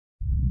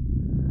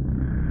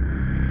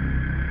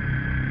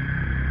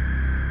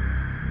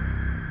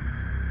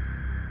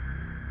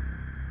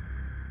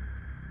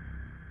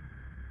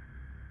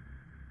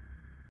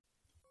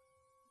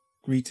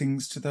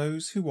Greetings to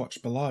those who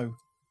watch below.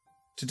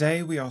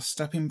 Today we are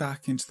stepping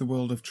back into the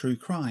world of true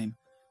crime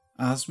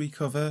as we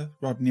cover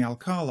Rodney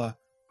Alcala,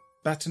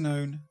 better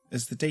known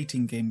as the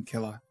dating game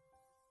killer.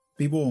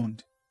 Be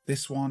warned,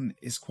 this one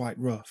is quite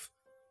rough.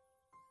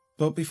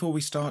 But before we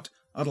start,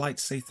 I'd like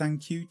to say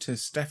thank you to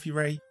Steffi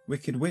Ray,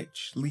 Wicked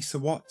Witch, Lisa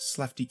Watts,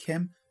 Lefty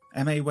Kim,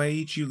 M.A.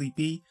 Wade, Julie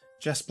B,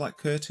 Jess Black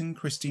Curtin,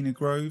 Christina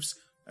Groves,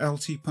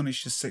 LT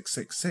Punisher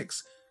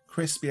 666,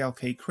 Chris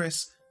BLK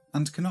Chris,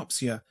 and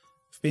Canopsia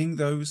for being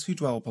those who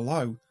dwell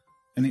below,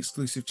 an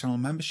exclusive channel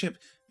membership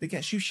that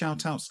gets you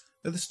shoutouts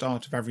at the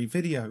start of every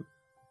video.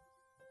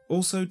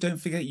 Also, don't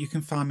forget you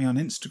can find me on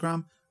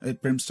Instagram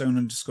at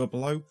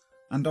brimstone_below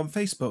and on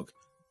Facebook,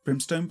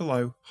 Brimstone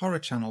Below Horror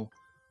Channel.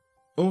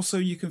 Also,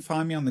 you can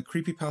find me on the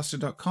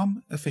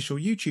creepypasta.com official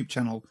YouTube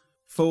channel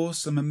for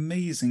some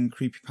amazing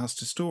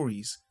creepypasta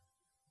stories.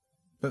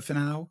 But for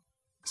now,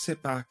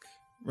 sit back,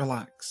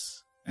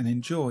 relax, and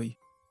enjoy.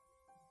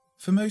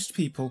 For most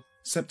people,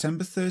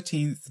 September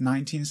 13th,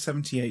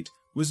 1978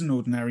 was an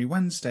ordinary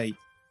Wednesday,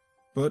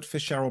 but for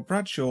Cheryl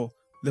Bradshaw,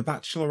 the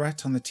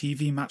bachelorette on the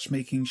TV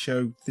matchmaking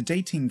show The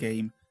Dating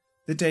Game,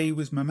 the day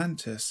was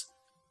momentous.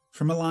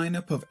 From a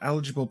lineup of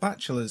eligible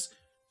bachelors,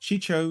 she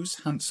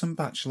chose handsome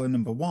bachelor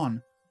number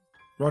 1,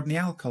 Rodney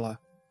Alcala,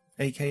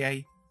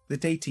 aka the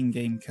Dating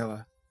Game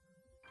Killer.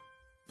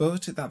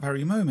 But at that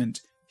very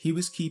moment, he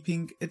was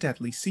keeping a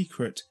deadly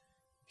secret.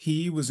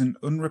 He was an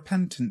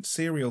unrepentant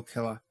serial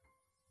killer.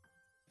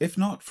 If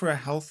not for a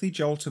healthy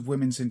jolt of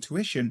women's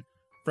intuition,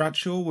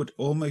 Bradshaw would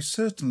almost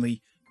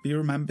certainly be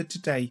remembered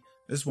today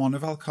as one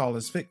of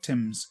Alcala's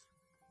victims.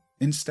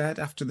 Instead,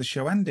 after the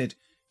show ended,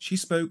 she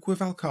spoke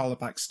with Alcala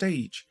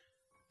backstage.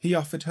 He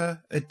offered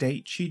her a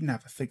date she'd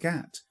never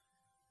forget.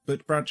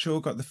 But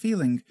Bradshaw got the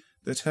feeling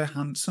that her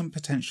handsome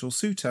potential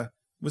suitor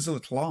was a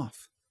little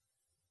off.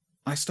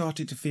 "I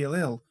started to feel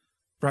ill,"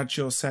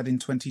 Bradshaw said in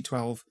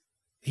 2012.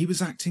 "He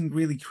was acting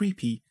really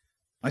creepy.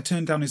 I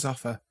turned down his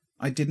offer.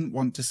 I didn't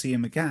want to see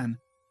him again."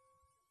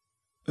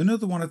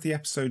 Another one of the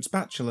episode's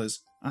bachelors,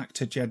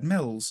 actor Jed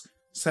Mills,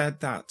 said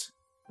that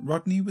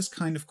Rodney was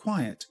kind of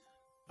quiet.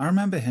 "I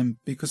remember him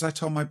because I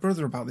told my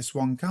brother about this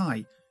one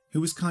guy who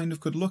was kind of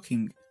good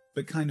looking,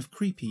 but kind of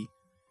creepy.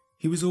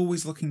 He was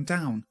always looking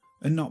down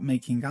and not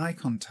making eye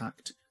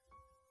contact."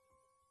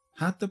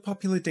 Had the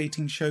popular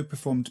dating show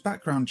performed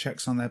background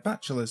checks on their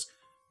bachelors,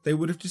 they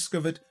would have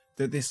discovered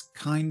that this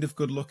kind of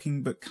good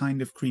looking but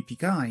kind of creepy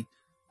guy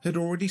had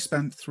already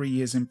spent 3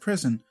 years in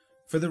prison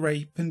for the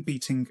rape and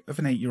beating of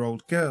an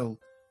 8-year-old girl,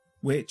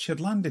 which had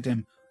landed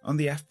him on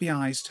the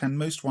FBI's 10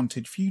 most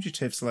wanted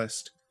fugitives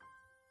list.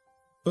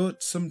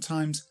 But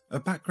sometimes a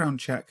background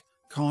check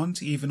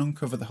can't even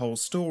uncover the whole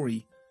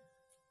story.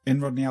 In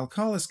Rodney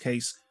Alcala's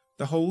case,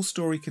 the whole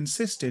story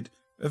consisted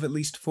of at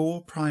least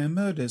 4 prior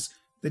murders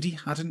that he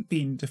hadn't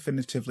been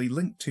definitively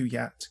linked to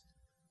yet.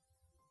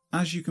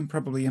 As you can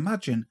probably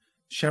imagine,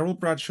 Cheryl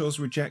Bradshaw's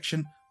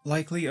rejection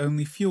likely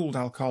only fueled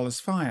Alcala's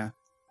fire.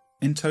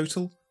 In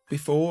total,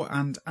 before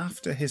and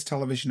after his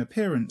television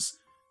appearance,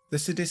 the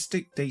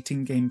sadistic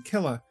dating game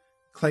killer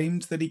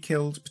claimed that he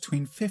killed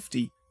between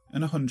 50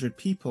 and 100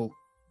 people.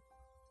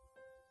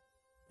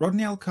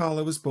 Rodney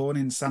Alcala was born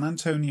in San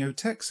Antonio,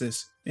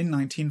 Texas in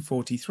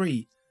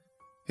 1943.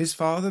 His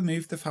father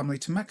moved the family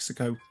to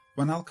Mexico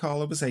when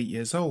Alcala was 8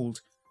 years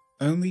old,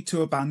 only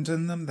to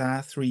abandon them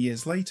there 3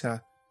 years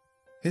later.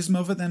 His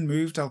mother then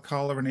moved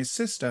Alcala and his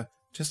sister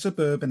to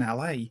suburban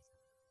LA.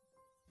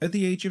 At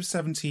the age of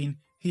 17,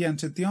 he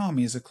entered the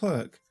army as a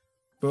clerk,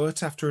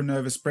 but after a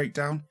nervous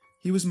breakdown,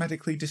 he was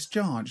medically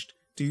discharged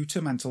due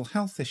to mental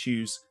health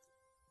issues.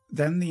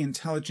 Then the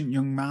intelligent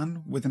young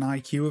man with an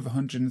IQ of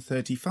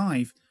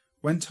 135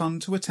 went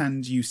on to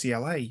attend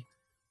UCLA,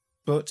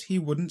 but he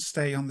wouldn't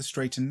stay on the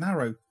straight and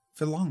narrow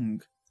for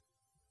long.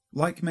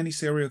 Like many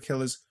serial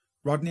killers,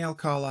 Rodney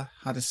Alcala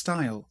had a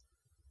style.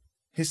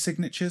 His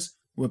signatures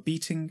were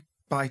beating,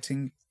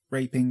 biting,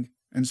 raping,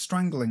 and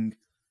strangling,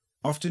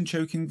 often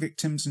choking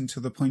victims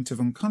until the point of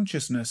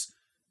unconsciousness.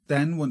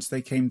 Then, once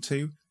they came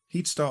to,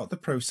 he'd start the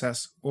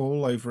process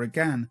all over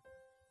again.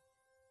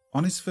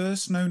 On his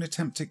first known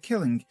attempt at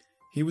killing,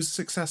 he was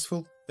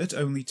successful at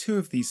only 2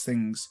 of these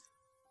things.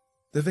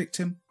 The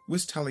victim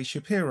was Tali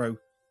Shapiro,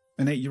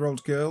 an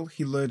 8-year-old girl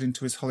he lured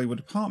into his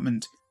Hollywood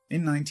apartment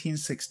in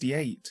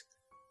 1968.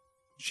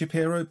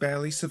 Shapiro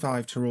barely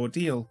survived her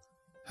ordeal,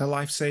 her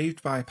life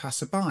saved by a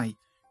passerby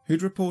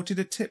who'd reported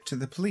a tip to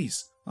the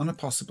police on a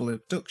possible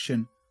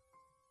abduction.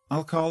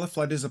 Alcala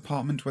fled his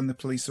apartment when the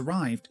police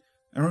arrived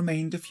and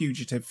remained a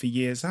fugitive for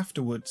years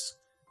afterwards.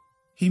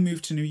 He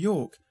moved to New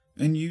York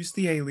and used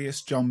the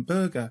alias John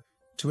Berger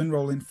to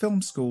enroll in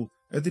film school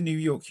at the New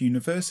York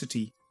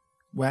University,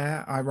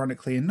 where,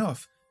 ironically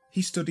enough,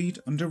 he studied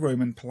under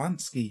Roman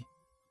Polanski.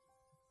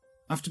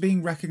 After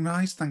being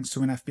recognized thanks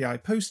to an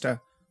FBI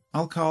poster,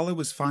 Alcala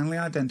was finally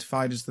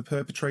identified as the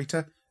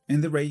perpetrator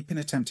in the rape and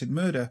attempted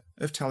murder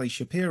of Tali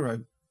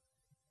Shapiro.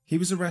 He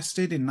was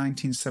arrested in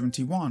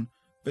 1971,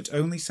 but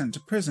only sent to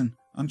prison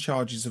on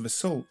charges of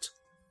assault.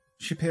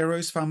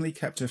 Shapiro's family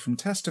kept her from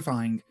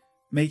testifying,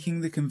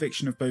 making the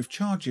conviction of both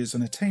charges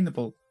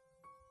unattainable.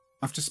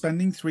 After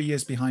spending 3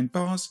 years behind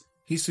bars,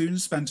 he soon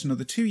spent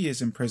another 2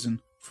 years in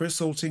prison for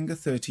assaulting a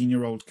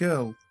 13-year-old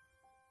girl.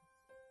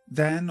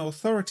 Then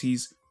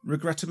authorities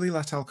regrettably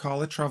let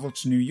Alcala travel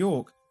to New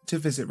York to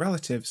visit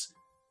relatives.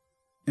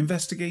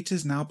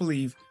 Investigators now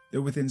believe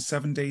that within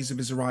 7 days of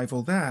his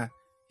arrival there,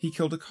 he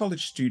killed a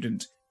college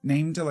student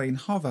named Elaine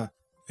Hover,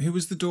 who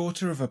was the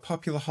daughter of a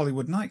popular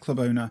Hollywood nightclub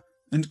owner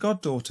and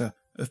goddaughter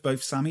of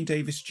both Sammy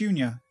Davis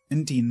Jr.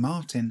 and Dean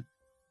Martin.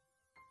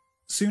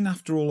 Soon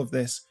after all of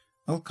this,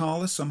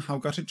 Alcala somehow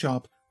got a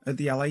job at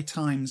the LA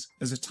Times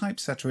as a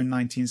typesetter in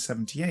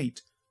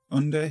 1978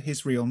 under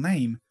his real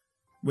name,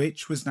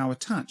 which was now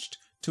attached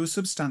to a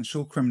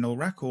substantial criminal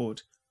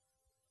record.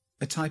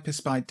 A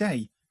typist by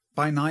day,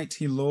 by night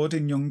he lured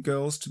in young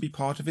girls to be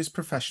part of his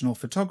professional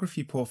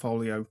photography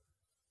portfolio,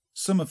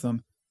 some of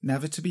them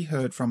never to be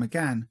heard from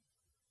again.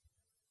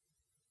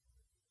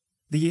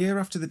 The year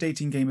after the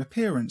dating game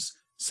appearance,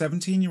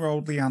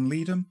 17-year-old Leanne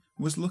Leadham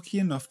was lucky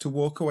enough to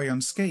walk away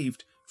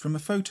unscathed from a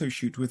photo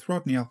shoot with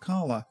Rodney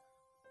Alcala,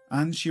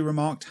 and she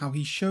remarked how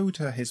he showed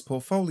her his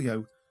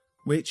portfolio,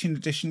 which in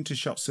addition to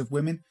shots of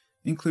women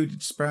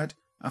included spread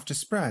after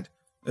spread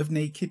of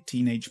naked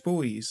teenage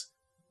boys.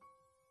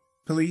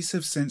 Police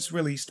have since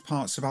released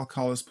parts of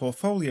Alcala's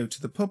portfolio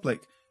to the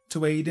public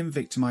to aid in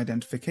victim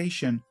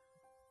identification.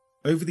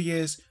 Over the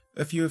years,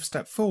 a few have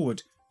stepped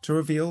forward to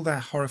reveal their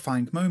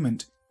horrifying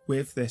moment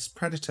with this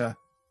predator.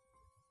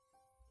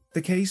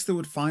 The case that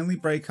would finally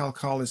break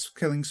Alcala's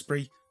killing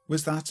spree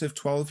was that of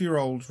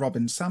 12-year-old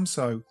Robin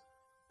Samsoe.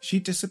 She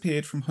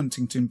disappeared from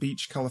Huntington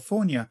Beach,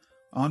 California,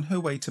 on her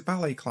way to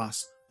ballet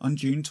class on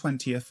June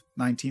 20th,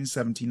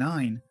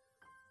 1979.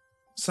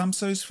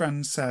 Samsoe's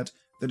friends said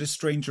that a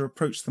stranger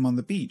approached them on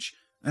the beach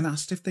and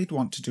asked if they'd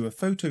want to do a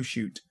photo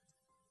shoot.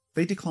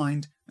 They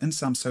declined and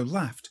Samsoe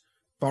left,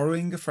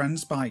 borrowing a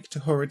friend's bike to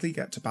hurriedly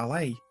get to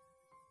ballet.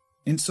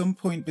 In some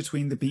point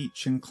between the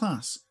beach and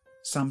class,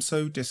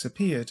 Samsoe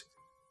disappeared.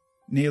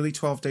 Nearly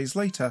 12 days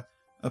later,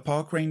 a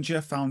park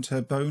ranger found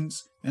her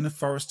bones in a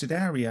forested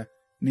area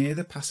near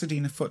the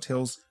Pasadena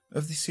foothills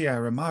of the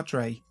Sierra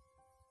Madre.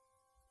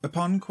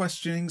 Upon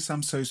questioning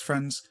Samsoe's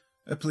friends,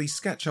 a police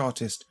sketch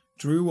artist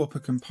drew up a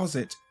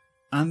composite,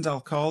 and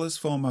Alcala's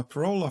former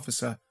parole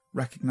officer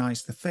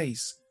recognized the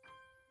face.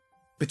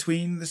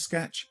 Between the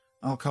sketch,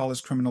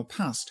 Alcala's criminal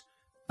past,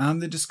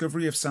 and the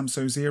discovery of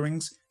Samsoe's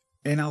earrings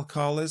in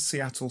Alcala's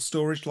Seattle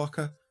storage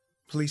locker,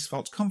 police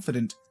felt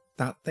confident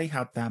that they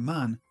had their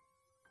man.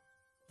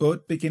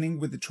 But beginning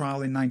with the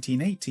trial in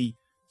 1980,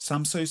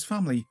 Samsoe's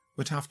family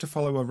would have to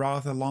follow a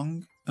rather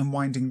long and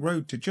winding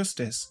road to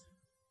justice.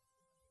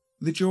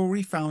 The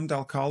jury found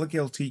Alcala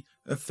guilty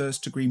of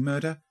first-degree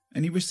murder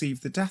and he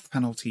received the death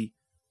penalty.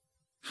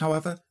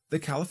 However, the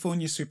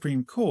California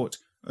Supreme Court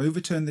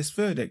overturned this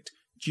verdict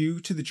due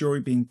to the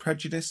jury being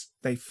prejudiced,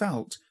 they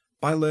felt,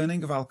 by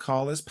learning of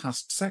Alcala's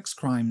past sex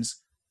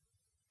crimes.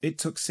 It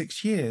took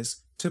 6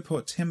 years to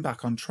put him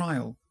back on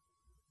trial.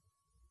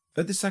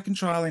 At the second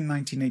trial in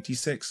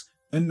 1986,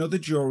 another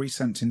jury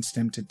sentenced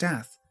him to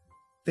death.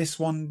 This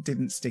one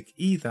didn't stick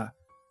either.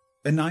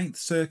 A Ninth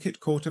Circuit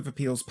Court of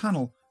Appeals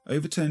panel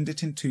overturned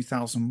it in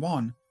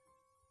 2001.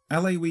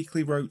 LA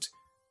Weekly wrote,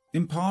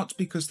 "In part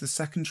because the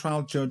second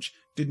trial judge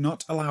did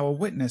not allow a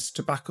witness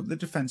to back up the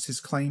defense's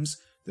claims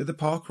that the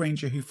park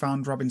ranger who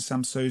found Robin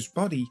Samsoe's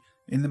body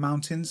in the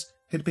mountains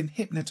had been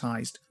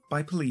hypnotized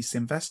by police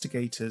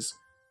investigators."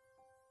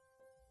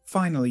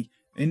 Finally,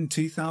 in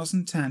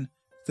 2010,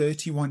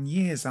 31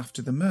 years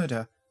after the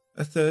murder,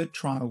 a third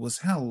trial was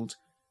held.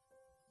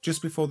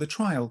 Just before the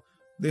trial,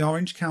 the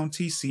Orange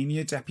County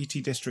Senior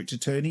Deputy District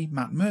Attorney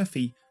Matt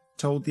Murphy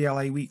told the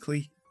LA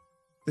Weekly,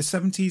 "The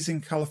 70s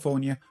in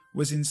California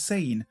was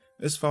insane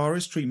as far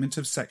as treatment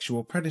of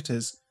sexual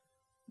predators.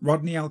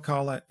 Rodney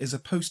Alcala is a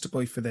poster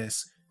boy for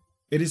this.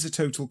 It is a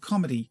total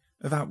comedy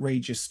of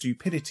outrageous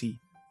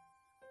stupidity."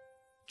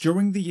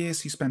 During the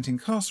years he spent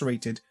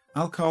incarcerated,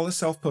 Alcala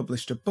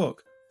self-published a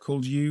book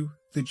called You,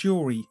 the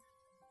Jury,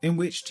 in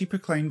which he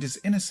proclaimed his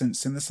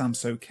innocence in the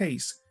Samsoe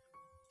case.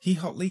 He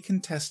hotly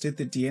contested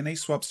the DNA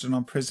swabs done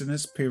on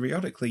prisoners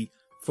periodically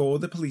for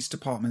the police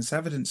department's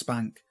evidence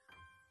bank.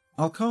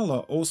 Alcala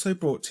also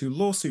brought 2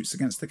 lawsuits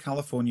against the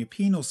California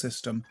penal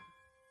system,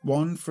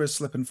 one for a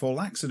slip-and-fall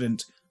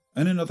accident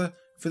and another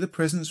for the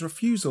prison's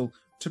refusal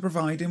to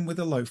provide him with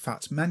a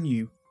low-fat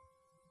menu.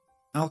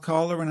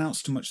 Alcala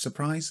announced to much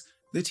surprise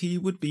that he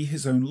would be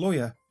his own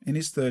lawyer in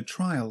his third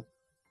trial.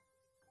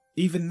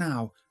 Even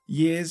now,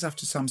 years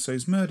after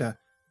Samsoe's murder,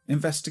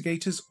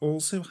 investigators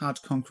also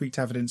had concrete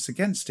evidence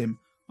against him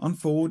on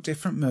 4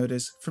 different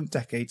murders from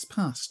decades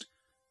past,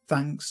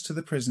 thanks to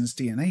the prison's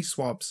DNA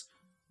swabs.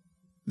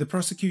 The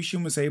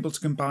prosecution was able to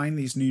combine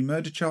these new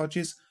murder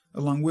charges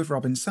along with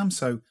Robin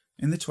Samsoe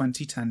in the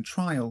 2010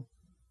 trial.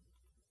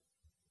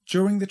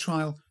 During the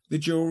trial, the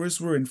jurors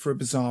were in for a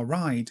bizarre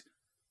ride.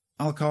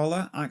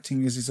 Alcala,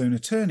 acting as his own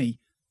attorney,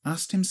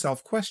 asked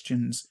himself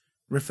questions,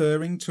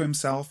 referring to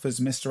himself as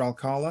Mr.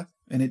 Alcala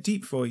in a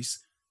deep voice,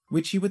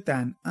 which he would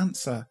then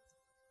answer.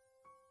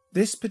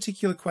 This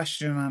particular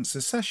question and answer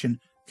session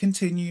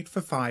continued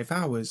for 5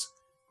 hours.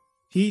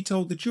 He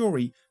told the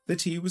jury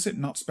that he was at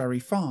Knott's Berry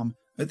Farm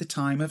at the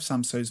time of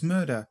Samso's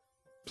murder,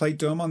 played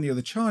dumb on the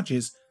other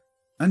charges,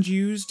 and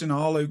used an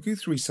Arlo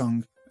Guthrie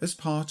song as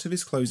part of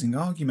his closing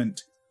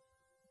argument.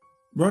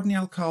 Rodney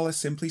Alcala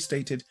simply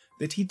stated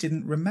that he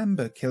didn't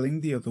remember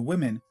killing the other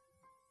women.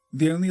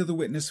 The only other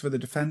witness for the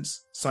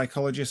defense,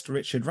 psychologist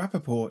Richard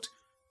Rappaport,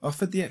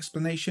 offered the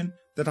explanation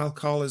that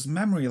Alcala's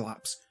memory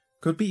lapse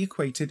could be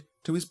equated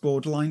to his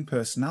borderline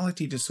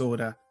personality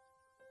disorder.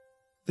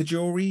 The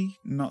jury,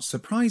 not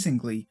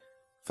surprisingly,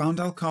 found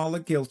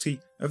Alcala guilty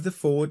of the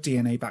 4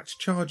 DNA-backed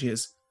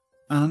charges,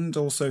 and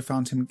also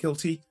found him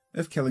guilty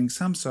of killing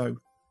Samso.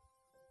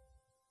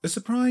 A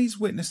surprise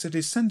witness at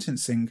his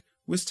sentencing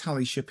was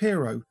Tali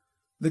Shapiro,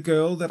 the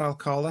girl that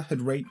Alcala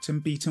had raped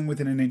and beaten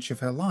within an inch of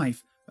her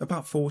life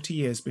about 40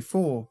 years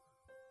before.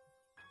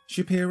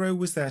 Shapiro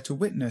was there to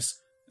witness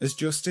as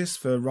justice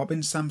for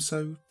Robin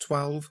Samso,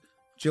 12,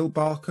 Jill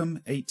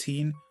Barkham,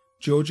 18,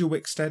 Georgia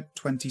Wickstead,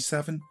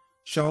 27,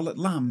 Charlotte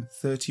Lamb,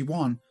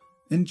 31,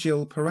 and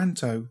Jill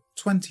Parento,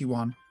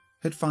 21,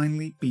 had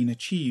finally been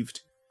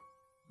achieved.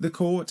 The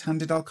court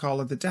handed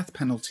Alcala the death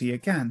penalty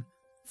again,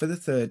 for the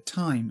 3rd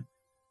time.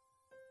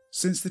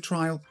 Since the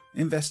trial,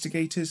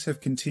 investigators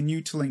have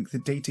continued to link the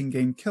dating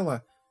game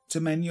killer to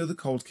many other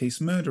cold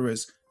case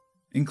murderers,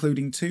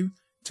 including 2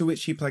 to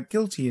which he pled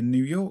guilty in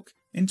New York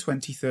in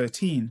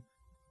 2013.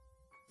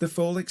 The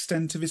full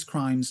extent of his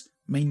crimes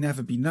may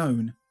never be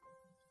known.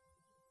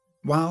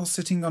 While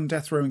sitting on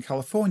death row in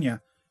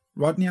California,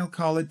 Rodney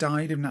Alcala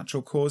died of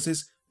natural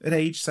causes at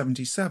age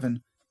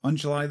 77 on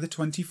July the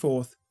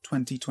 24th,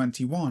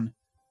 2021.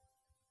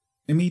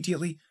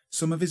 Immediately,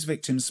 some of his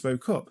victims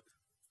spoke up,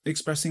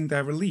 expressing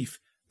their relief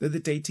that the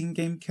dating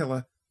game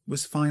killer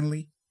was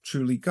finally,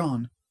 truly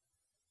gone.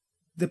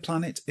 "The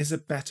planet is a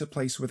better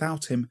place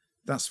without him,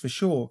 that's for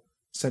sure,"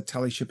 said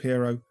Tali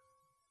Shapiro.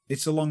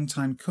 "It's a long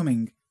time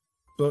coming,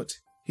 but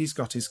he's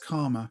got his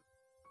karma."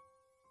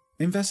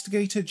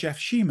 Investigator Jeff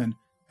Sheeman,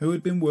 who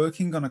had been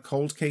working on a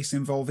cold case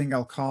involving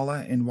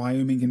Alcala in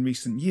Wyoming in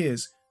recent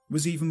years,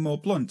 was even more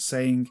blunt,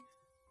 saying,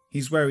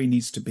 "He's where he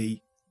needs to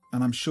be,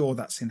 and I'm sure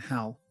that's in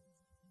hell."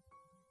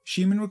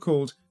 Sheeman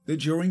recalled that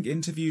during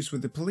interviews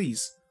with the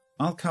police,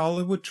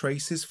 Alcala would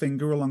trace his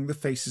finger along the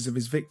faces of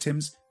his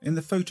victims in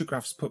the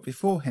photographs put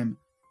before him,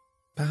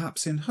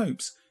 perhaps in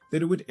hopes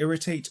that it would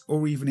irritate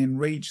or even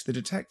enrage the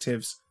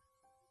detectives.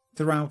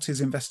 Throughout his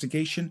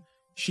investigation,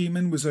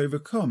 Sheeman was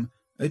overcome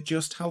at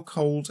just how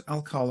cold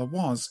Alcala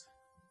was,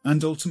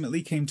 and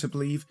ultimately came to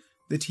believe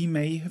that he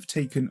may have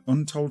taken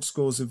untold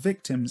scores of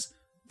victims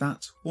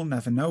that we'll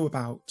never know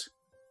about.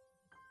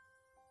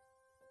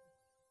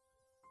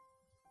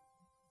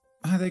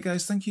 Hi there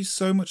guys, thank you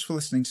so much for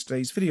listening to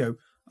today's video.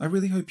 I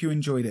really hope you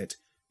enjoyed it.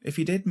 If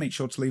you did, make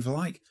sure to leave a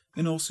like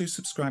and also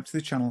subscribe to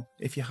the channel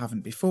if you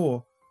haven't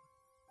before.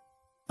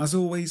 As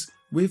always,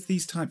 with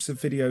these types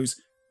of videos,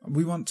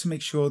 we want to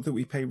make sure that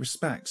we pay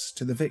respects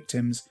to the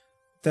victims.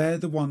 They're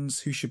the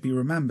ones who should be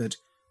remembered,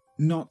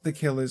 not the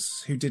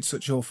killers who did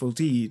such awful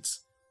deeds.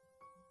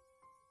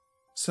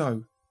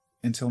 So,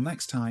 until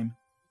next time,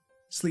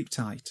 sleep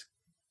tight.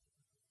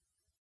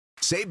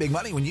 Save big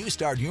money when you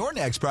start your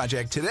next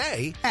project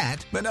today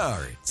at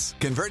Menards.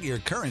 Convert your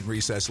current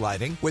recessed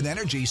lighting with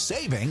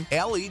energy-saving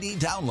LED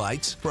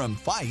downlights from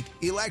Fight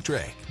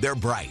Electric. They're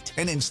bright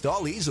and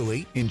install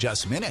easily in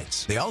just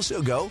minutes. They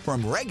also go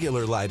from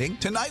regular lighting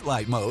to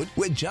nightlight mode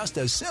with just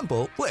a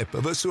simple flip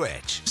of a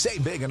switch.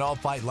 Save big on all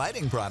Fight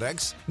lighting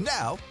products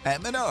now at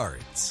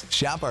Menards.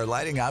 Shop our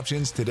lighting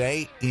options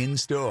today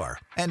in-store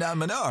and on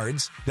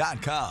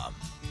Menards.com.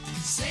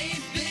 Save